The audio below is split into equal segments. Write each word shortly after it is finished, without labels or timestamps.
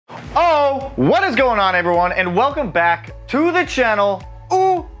Yo, what is going on everyone, and welcome back to the channel.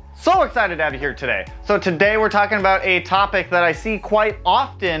 Ooh, so excited to have you here today. So today we're talking about a topic that I see quite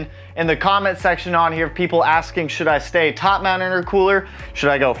often in the comment section on here, people asking, should I stay top mount intercooler? Should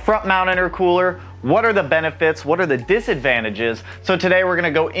I go front mount intercooler? What are the benefits? What are the disadvantages? So today we're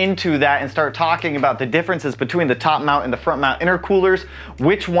gonna go into that and start talking about the differences between the top mount and the front mount intercoolers,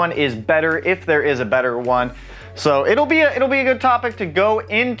 which one is better, if there is a better one. So it'll be a good topic to go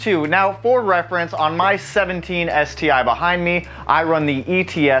into. Now, for reference, on my 17 STI behind me, I run the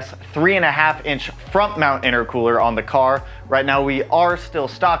ETS 3.5-inch front mount intercooler on the car. Right now we are still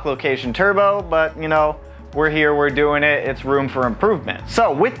stock location turbo, but you know, we're here, we're doing it, it's room for improvement.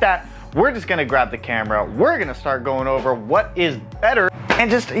 So with that, we're just gonna grab the camera, we're gonna start going over what is better, and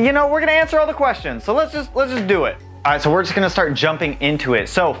just, you know, we're gonna answer all the questions. So let's just do it. All right, so we're just gonna start jumping into it.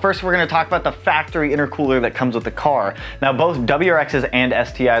 So first we're gonna talk about the factory intercooler that comes with the car. Now both WRXs and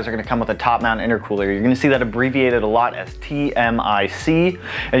STIs are gonna come with a top mount intercooler. You're gonna see that abbreviated a lot as TMIC,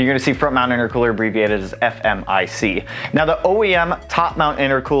 and you're gonna see front mount intercooler abbreviated as FMIC. Now the OEM top mount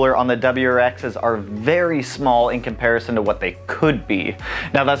intercooler on the WRXs are very small in comparison to what they could be.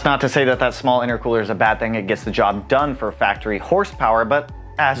 Now that's not to say that that small intercooler is a bad thing. It gets the job done for factory horsepower, but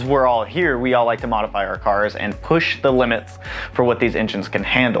as we're all here, we all like to modify our cars and push the limits for what these engines can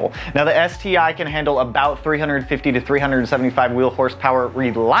handle. Now the STI can handle about 350 to 375 wheel horsepower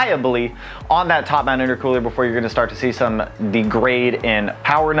reliably on that top mount intercooler before you're going to start to see some degrade in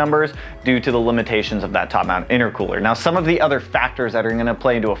power numbers due to the limitations of that top mount intercooler. Now some of the other factors that are going to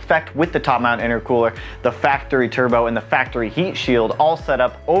play into effect with the top mount intercooler, the factory turbo and the factory heat shield all set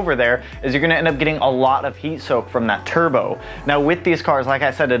up over there, is you're going to end up getting a lot of heat soak from that turbo. Now with these cars, like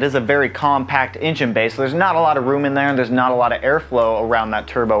I said, it is a very compact engine base, so there's not a lot of room in there and there's not a lot of airflow around that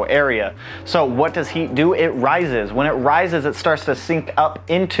turbo area. So what does heat do? It rises. When it rises, it starts to sink up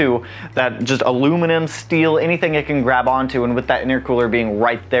into that just aluminum, steel, anything it can grab onto, and with that intercooler being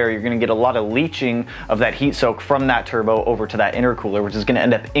right there, you're going to get a lot of leaching of that heat soak from that turbo over to that intercooler, which is going to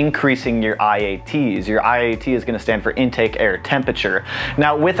end up increasing your IATs. Your IAT is going to stand for intake air temperature.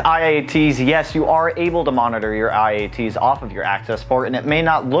 Now with IATs, yes, you are able to monitor your IATs off of your access port, and it may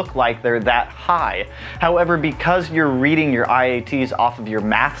not look like they're that high. However, because you're reading your IATs off of your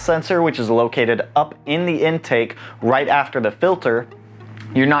math sensor, which is located up in the intake right after the filter,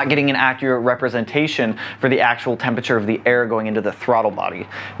 you're not getting an accurate representation for the actual temperature of the air going into the throttle body.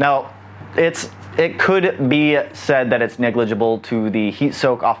 Now, it could be said that it's negligible to the heat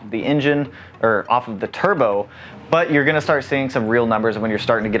soak off of the engine or off of the turbo, but you're gonna start seeing some real numbers when you're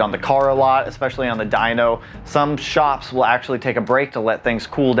starting to get on the car a lot, especially on the dyno. Some shops will actually take a break to let things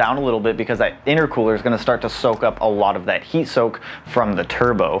cool down a little bit because that intercooler is gonna start to soak up a lot of that heat soak from the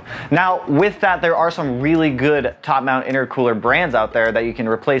turbo. Now, with that, there are some really good top mount intercooler brands out there that you can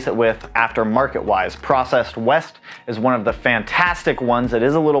replace it with aftermarket wise. Processed West is one of the fantastic ones. It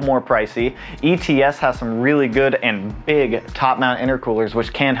is a little more pricey. ETS has some really good and big top mount intercoolers,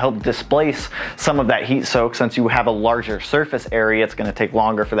 which can help displace some of that heat soak. Since you have a larger surface area, it's going to take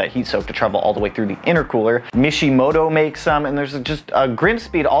longer for that heat soak to travel all the way through the intercooler. Mishimoto makes some, and there's just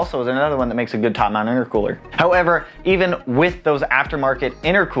Grimspeed also is another one that makes a good top mount intercooler. However, even with those aftermarket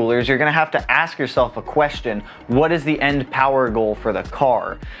intercoolers, you're going to have to ask yourself a question: what is the end power goal for the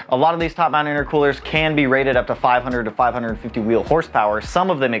car? A lot of these top mount intercoolers can be rated up to 500 to 550 wheel horsepower, some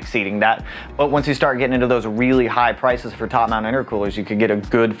of them exceeding that, but once you start getting into those really high prices for top mount intercoolers, you could get a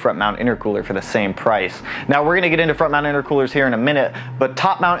good front mount intercooler for the same price. Now we're going to get into front mount intercoolers here in a minute, but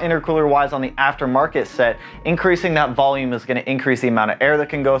top mount intercooler wise on the aftermarket set, increasing that volume is going to increase the amount of air that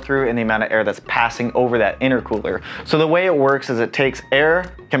can go through and the amount of air that's passing over that intercooler. So the way it works is it takes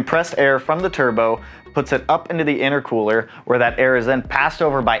air, compressed air from the turbo, puts it up into the intercooler, where that air is then passed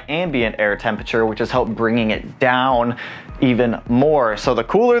over by ambient air temperature, which has helped bringing it down even more. So the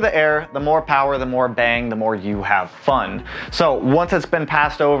cooler the air, the more power, the more bang, the more you have fun. So once it's been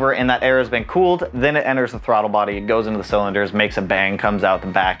passed over and that air has been cooled, then it enters the throttle body, it goes into the cylinders, makes a bang, comes out the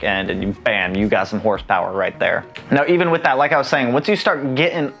back end, and you, bam, you got some horsepower right there. Now even with that, like I was saying, once you start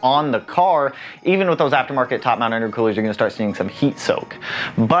getting on the car, even with those aftermarket top mount intercoolers, you're gonna start seeing some heat soak.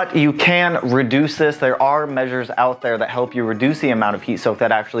 But you can reduce this. There are measures out there that help you reduce the amount of heat soak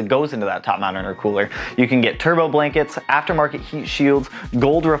that actually goes into that top mount intercooler. You can get turbo blankets, aftermarket heat shields,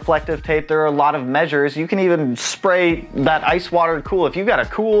 gold reflective tape. There are a lot of measures. You can even spray that ice water cool. If you got a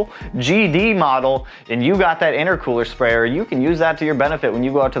cool GD model and you got that intercooler sprayer, you can use that to your benefit when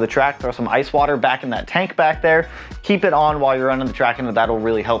you go out to the track, throw some ice water back in that tank back there, keep it on while you're running the track, and that'll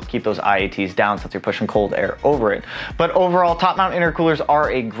really help keep those IATs down since you're pushing cold air over it. But overall, top mount intercoolers are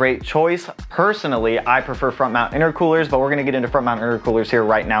a great choice. Personally, personally, I prefer front mount intercoolers, but we're gonna get into front mount intercoolers here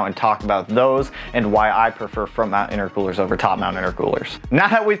right now and talk about those and why I prefer front mount intercoolers over top mount intercoolers. Now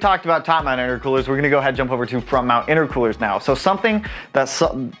that we've talked about top mount intercoolers, we're gonna go ahead and jump over to front mount intercoolers now. So something that's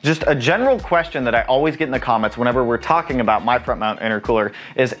just a general question that I always get in the comments whenever we're talking about my front mount intercooler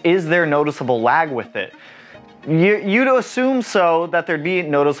is there noticeable lag with it? You'd assume so, that there'd be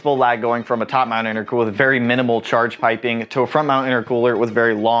noticeable lag going from a top mount intercooler with very minimal charge piping to a front mount intercooler with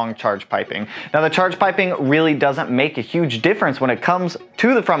very long charge piping. Now the charge piping really doesn't make a huge difference when it comes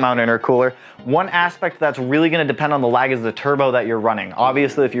to the front mount intercooler. One aspect that's really going to depend on the lag is the turbo that you're running.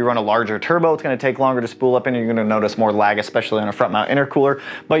 Obviously, if you run a larger turbo, it's going to take longer to spool up and you're going to notice more lag, especially on a front mount intercooler,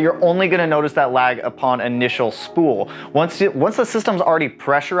 but you're only going to notice that lag upon initial spool. Once the system's already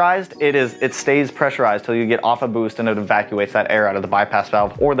pressurized, it stays pressurized till you get off a boost and it evacuates that air out of the bypass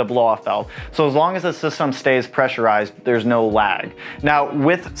valve or the blow-off valve. So as long as the system stays pressurized, there's no lag. Now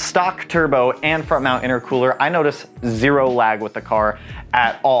with stock turbo and front mount intercooler, I notice zero lag with the car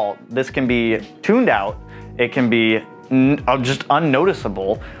at all. This can be tuned out, it can be just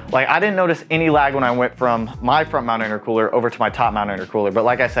unnoticeable. Like, I didn't notice any lag when I went from my front mount intercooler over to my top mount intercooler, but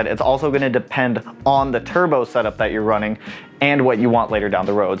like I said, it's also going to depend on the turbo setup that you're running and what you want later down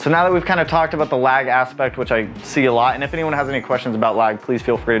the road. So now that we've kind of talked about the lag aspect, which I see a lot, and if anyone has any questions about lag, please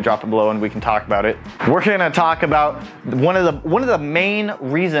feel free to drop it below and we can talk about it. We're going to talk about one of the main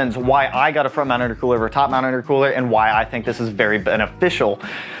reasons why I got a front mount intercooler over a top mount intercooler and why I think this is very beneficial.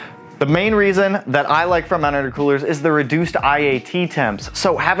 The main reason that I like front mount intercoolers is the reduced IAT temps.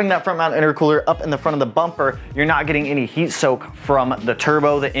 So having that front mount intercooler up in the front of the bumper, you're not getting any heat soak from the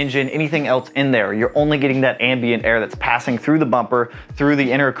turbo, the engine, anything else in there. You're only getting that ambient air that's passing through the bumper, through the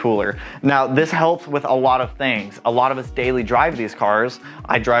intercooler. Now this helps with a lot of things. A lot of us daily drive these cars.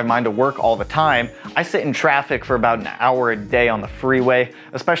 I drive mine to work all the time. I sit in traffic for about an hour a day on the freeway,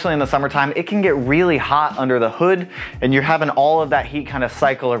 especially in the summertime. It can get really hot under the hood and you're having all of that heat kind of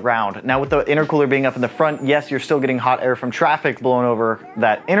cycle around. Now with the intercooler being up in the front, yes, you're still getting hot air from traffic blowing over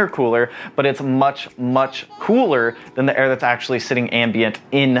that intercooler, but it's much, much cooler than the air that's actually sitting ambient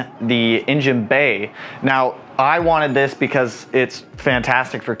in the engine bay. Now, I wanted this because it's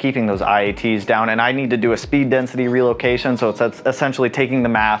fantastic for keeping those IATs down, and I need to do a speed density relocation, so it's essentially taking the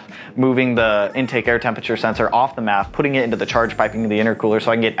MAF, moving the intake air temperature sensor off the MAF, putting it into the charge piping of the intercooler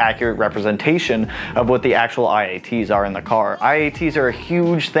so I can get accurate representation of what the actual IATs are in the car. IATs are a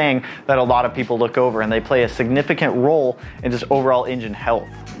huge thing that a lot of people look over, and they play a significant role in just overall engine health.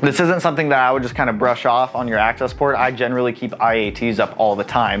 This isn't something that I would just kind of brush off on your access port. I generally keep IATs up all the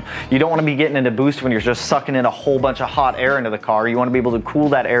time. You don't want to be getting into boost when you're just sucking in a whole bunch of hot air into the car. You want to be able to cool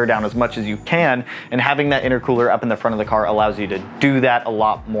that air down as much as you can, and having that intercooler up in the front of the car allows you to do that a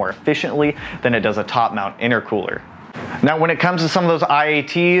lot more efficiently than it does a top mount intercooler. Now, when it comes to some of those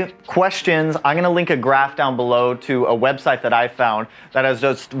IAT questions, I'm going to link a graph down below to a website that I found that has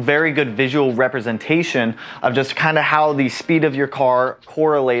just very good visual representation of just kind of how the speed of your car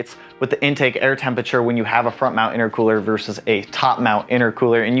correlates with the intake air temperature when you have a front mount intercooler versus a top mount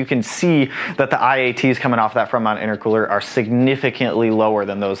intercooler. And you can see that the IATs coming off that front mount intercooler are significantly lower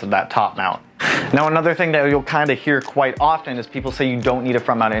than those of that top mount. Now, another thing that you'll kind of hear quite often is people say you don't need a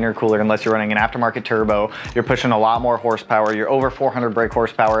front mount intercooler unless you're running an aftermarket turbo, you're pushing a lot more horsepower, you're over 400 brake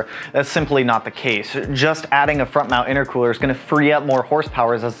horsepower. That's simply not the case. Just adding a front mount intercooler is going to free up more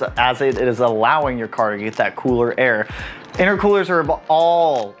horsepower as it is allowing your car to get that cooler air. Intercoolers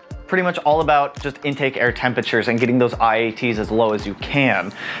are pretty much all about just intake air temperatures and getting those IATs as low as you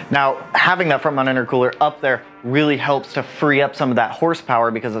can. Now, having that front mount intercooler up there really helps to free up some of that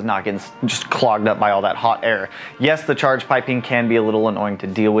horsepower because it's not getting just clogged up by all that hot air. Yes, the charge piping can be a little annoying to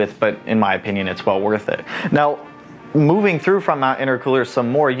deal with, but in my opinion, it's well worth it. Now, moving through front mount intercoolers some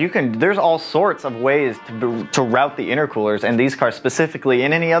more, there's all sorts of ways to route the intercoolers in these cars, specifically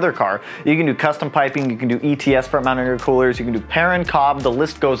in any other car. You can do custom piping, you can do ETS front mount intercoolers, you can do pair and cob, the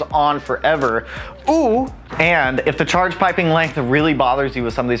list goes on forever. Ooh, and if the charge piping length really bothers you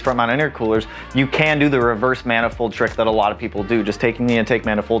with some of these front mount intercoolers, you can do the reverse manifold trick that a lot of people do, just taking the intake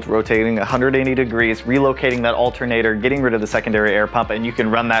manifold, rotating 180 degrees, relocating that alternator, getting rid of the secondary air pump, and you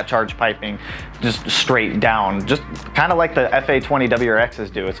can run that charge piping just straight down, just kind of like the FA20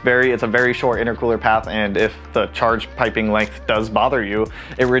 WRXs do. It's a very short intercooler path, and if the charge piping length does bother you,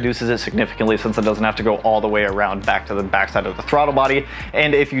 it reduces it significantly since it doesn't have to go all the way around back to the backside of the throttle body.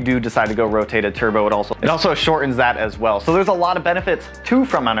 And if you do decide to go rotated turbo, it also shortens that as well. So there's a lot of benefits to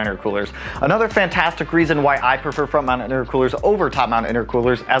front mount intercoolers. Another fantastic reason why I prefer front mount intercoolers over top mount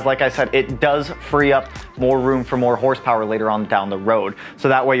intercoolers, as like I said, it does free up more room for more horsepower later on down the road. So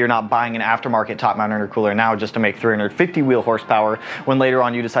that way you're not buying an aftermarket top mount intercooler now just to make 3 350 wheel horsepower. When later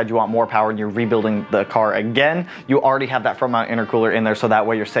on you decide you want more power and you're rebuilding the car again, you already have that front mount intercooler in there, so that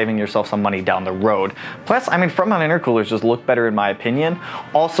way you're saving yourself some money down the road. Plus, I mean, front mount intercoolers just look better in my opinion.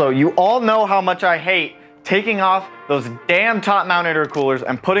 Also, you all know how much I hate taking off those damn top mount intercoolers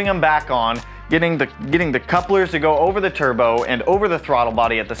and putting them back on, getting the couplers to go over the turbo and over the throttle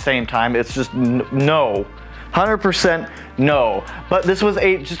body at the same time. It's just no. 100% no. But this was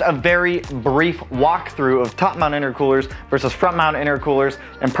just a very brief walkthrough of top mount intercoolers versus front mount intercoolers.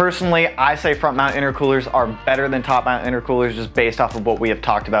 And personally, I say front mount intercoolers are better than top mount intercoolers just based off of what we have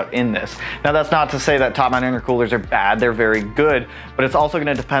talked about in this. Now, that's not to say that top mount intercoolers are bad. They're very good, but it's also going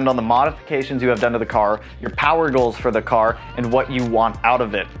to depend on the modifications you have done to the car, your power goals for the car, and what you want out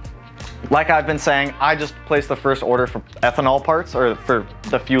of it. Like I've been saying, I just placed the first order for ethanol parts, or for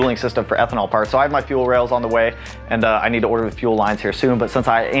the fueling system for ethanol parts. So I have my fuel rails on the way, and I need to order the fuel lines here soon. But since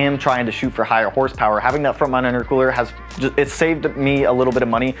I am trying to shoot for higher horsepower, having that front mount intercooler it's saved me a little bit of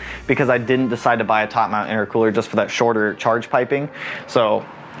money because I didn't decide to buy a top mount intercooler just for that shorter charge piping. So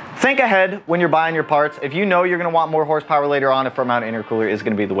think ahead when you're buying your parts. If you know you're going to want more horsepower later on, a front mount intercooler is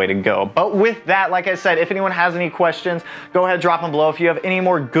going to be the way to go. But with that, like I said, if anyone has any questions, go ahead, drop them below. If you have any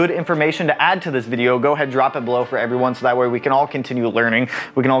more good information to add to this video, go ahead, drop it below for everyone, so that way we can all continue learning,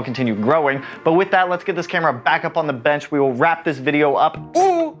 we can all continue growing. But with that, let's get this camera back up on the bench. We will wrap this video up.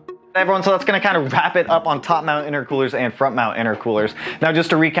 Ooh! Everyone, so that's going to kind of wrap it up on top mount intercoolers and front mount intercoolers. Now, just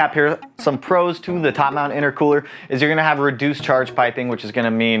to recap here, some pros to the top mount intercooler is you're going to have reduced charge piping, which is going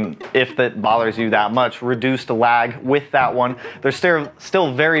to mean, if that bothers you that much, reduced lag with that one. They're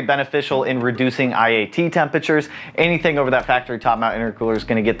still very beneficial in reducing IAT temperatures. Anything over that factory top mount intercooler is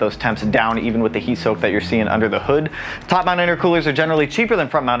going to get those temps down, even with the heat soak that you're seeing under the hood. Top mount intercoolers are generally cheaper than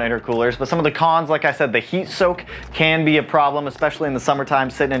front mount intercoolers, but some of the cons, like I said, the heat soak can be a problem, especially in the summertime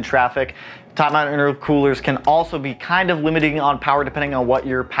sitting in traffic. Top mount intercoolers can also be kind of limiting on power depending on what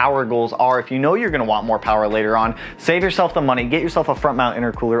your power goals are. If you know you're going to want more power later on, save yourself the money, get yourself a front mount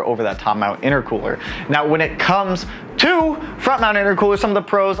intercooler over that top mount intercooler. Now, when it comes to front mount intercoolers, some of the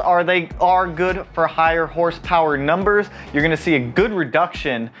pros are they are good for higher horsepower numbers. You're going to see a good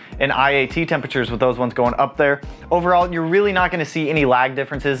reduction in IAT temperatures with those ones going up there. Overall, you're really not going to see any lag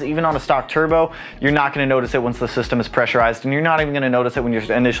differences. Even on a stock turbo, you're not going to notice it once the system is pressurized, and you're not even going to notice it when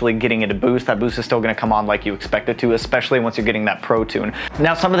you're initially getting it a boost. That boost is still going to come on like you expect it to, especially once you're getting that Pro Tune.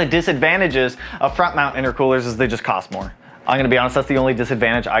 Now, some of the disadvantages of front mount intercoolers is they just cost more. I'm going to be honest, that's the only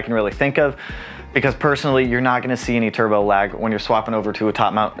disadvantage I can really think of, because personally, you're not going to see any turbo lag when you're swapping over to a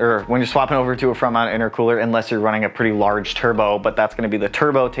top mount, or when you're swapping over to a front mount intercooler, unless you're running a pretty large turbo, but that's going to be the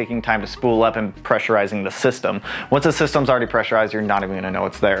turbo taking time to spool up and pressurizing the system. Once the system's already pressurized, you're not even going to know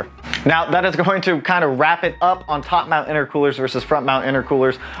it's there. Now, that is going to kind of wrap it up on top mount intercoolers versus front mount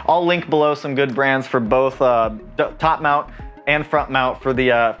intercoolers. I'll link below some good brands for both top mount and front mount for the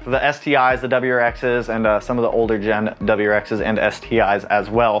STIs, the WRXs, and some of the older gen WRXs and STIs as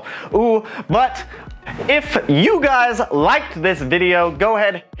well. Ooh, but if you guys liked this video, go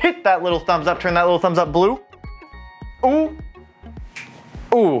ahead, hit that little thumbs up, turn that little thumbs up blue. Ooh.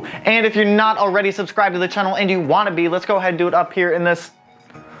 Ooh, and if you're not already subscribed to the channel and you want to be, let's go ahead and do it up here in this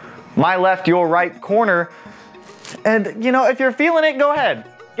my left, your right corner. And you know, if you're feeling it, go ahead,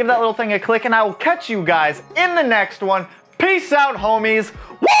 give that little thing a click, and I will catch you guys in the next one. Peace out, homies.